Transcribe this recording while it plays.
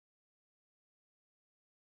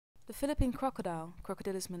The Philippine crocodile,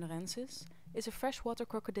 Crocodilus minarensis, is a freshwater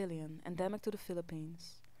crocodilian endemic to the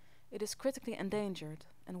Philippines. It is critically endangered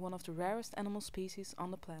and one of the rarest animal species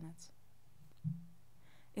on the planet.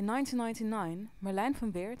 In 1999, Merlijn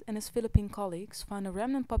van Weert and his Philippine colleagues found a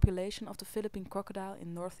remnant population of the Philippine crocodile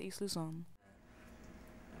in northeast Luzon.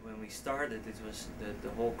 When we started, it was the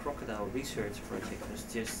whole crocodile research project was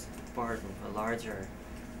just part of a larger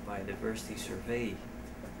biodiversity survey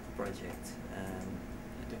project.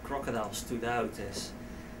 The crocodile stood out as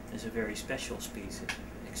a very special species,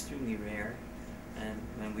 extremely rare, and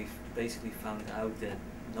when we basically found out that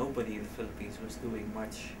nobody in the Philippines was doing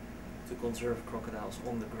much to conserve crocodiles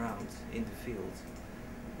on the ground, in the field,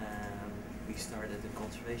 we started a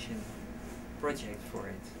conservation project for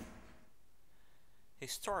it.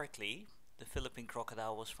 Historically, the Philippine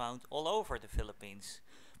crocodile was found all over the Philippines,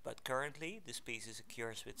 but currently the species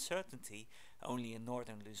occurs with certainty only in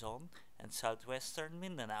northern Luzon and southwestern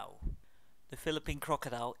Mindanao. The Philippine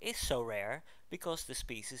crocodile is so rare because the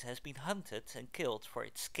species has been hunted and killed for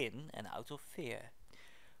its skin and out of fear.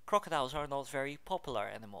 Crocodiles are not very popular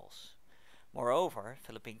animals. Moreover,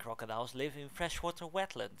 Philippine crocodiles live in freshwater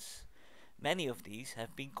wetlands. Many of these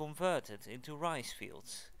have been converted into rice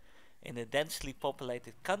fields. In a densely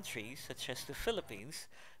populated country such as the Philippines,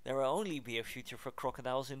 there will only be a future for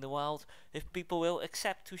crocodiles in the wild if people will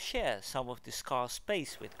accept to share some of the scarce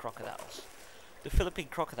space with crocodiles. The Philippine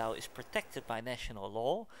crocodile is protected by national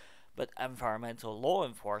law, but environmental law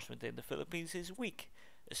enforcement in the Philippines is weak,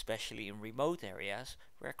 especially in remote areas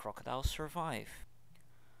where crocodiles survive.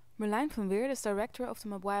 Merlijn van Weert is director of the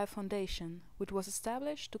Mabuwaya Foundation, which was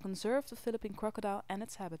established to conserve the Philippine crocodile and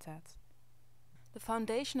its habitat. The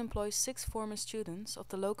foundation employs 6 former students of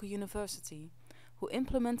the local university, who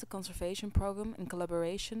implement the conservation program in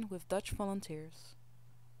collaboration with Dutch volunteers.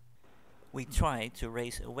 We try to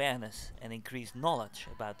raise awareness and increase knowledge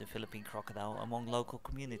about the Philippine crocodile among local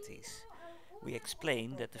communities. We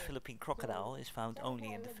explain that the Philippine crocodile is found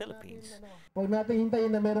only in the Philippines. Huwag natin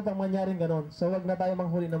hintayin na meron pang mangyaring ganon, so huwag na tayo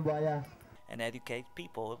manghuli ng buhaya. And educate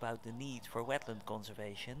people about the need for wetland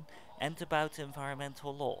conservation and about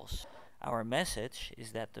environmental laws. Our message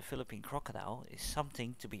is that the Philippine crocodile is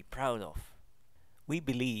something to be proud of. We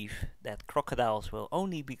believe that crocodiles will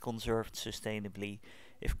only be conserved sustainably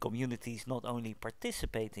if communities not only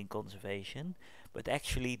participate in conservation, but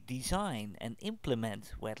actually design and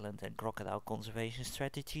implement wetland and crocodile conservation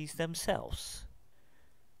strategies themselves.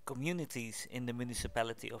 Communities in the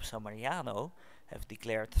municipality of San Mariano have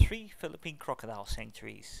declared 3 Philippine crocodile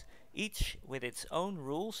sanctuaries, each with its own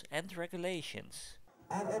rules and regulations.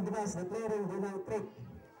 Ang advance declaring Limang Creek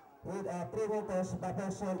with a 3 meters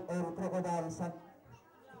buffer and crocodile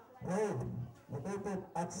road located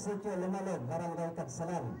at Sitio Limalog, Barangay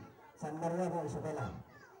Katsalan, San Mariano, Isabela.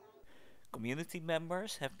 Community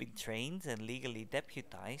members have been trained and legally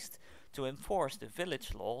deputized to enforce the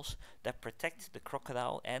village laws that protect the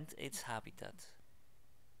crocodile and its habitat.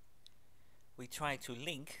 We try to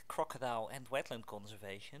link crocodile and wetland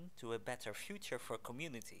conservation to a better future for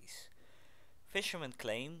communities. Fishermen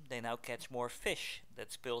claim they now catch more fish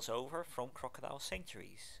that spills over from crocodile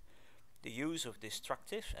sanctuaries. The use of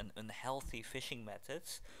destructive and unhealthy fishing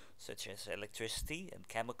methods, such as electricity and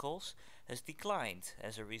chemicals, has declined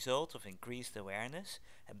as a result of increased awareness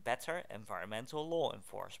and better environmental law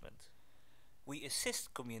enforcement. We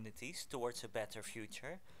assist communities towards a better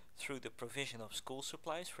future through the provision of school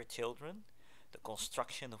supplies for children, the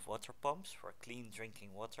construction of water pumps for clean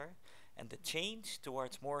drinking water, and the change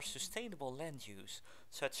towards more sustainable land use,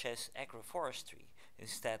 such as agroforestry,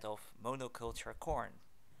 instead of monoculture corn.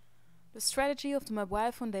 The strategy of the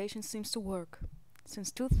Mabuwaya Foundation seems to work.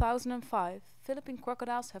 Since 2005, Philippine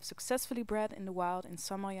crocodiles have successfully bred in the wild in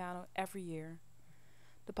San Mariano every year.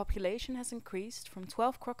 The population has increased from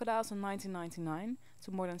 12 crocodiles in 1999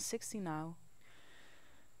 to more than 60 now.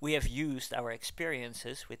 We have used our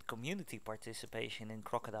experiences with community participation in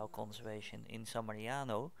crocodile conservation in San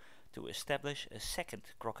Mariano to establish a second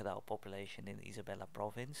crocodile population in Isabela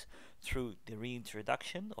province through the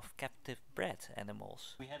reintroduction of captive bred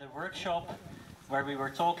animals. We had a workshop where we were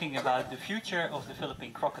talking about the future of the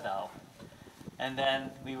Philippine crocodile. And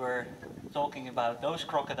then we were talking about those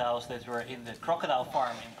crocodiles that were in the crocodile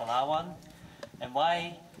farm in Palawan, and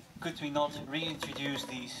why could we not reintroduce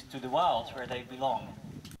these to the wild where they belong.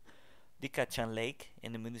 Dikachan Lake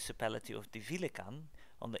in the municipality of Divilican,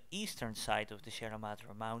 on the eastern side of the Sierra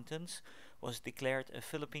Madre Mountains, was declared a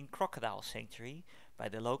Philippine crocodile sanctuary by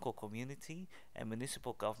the local community and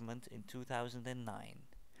municipal government in 2009.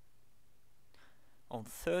 On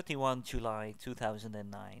 31 July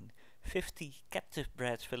 2009, 50 captive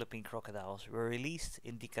bred Philippine crocodiles were released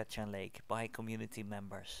in Dikachan Lake by community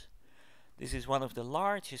members. This is one of the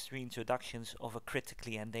largest reintroductions of a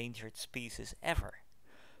critically endangered species ever.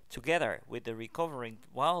 Together with the recovering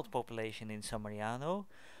wild population in San Mariano,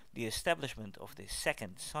 the establishment of this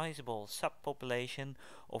second sizable subpopulation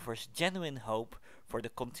offers genuine hope for the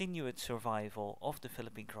continued survival of the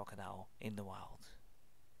Philippine crocodile in the wild.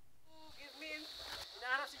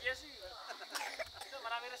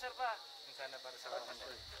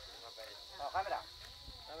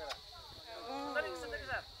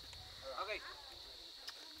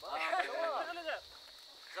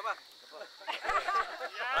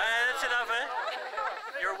 That's enough, eh?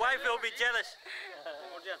 Your wife will be jealous.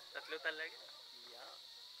 Tatlo talaga.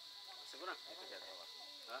 Siguro. Ito dyan.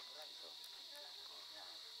 Ha? Ito.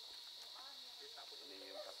 Ini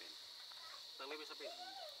yung kapin. Tangli mo sa pin.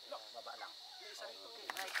 Baba lang. Isa rito.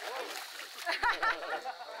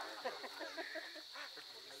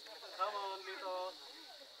 Come on, Lito.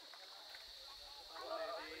 Come on,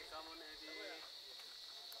 Eddie. Come on, Eddie.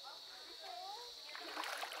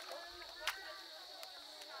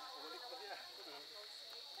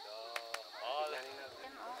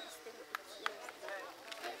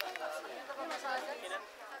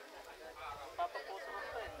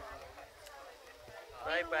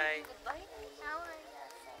 Bye bye. Goodbye. How are you?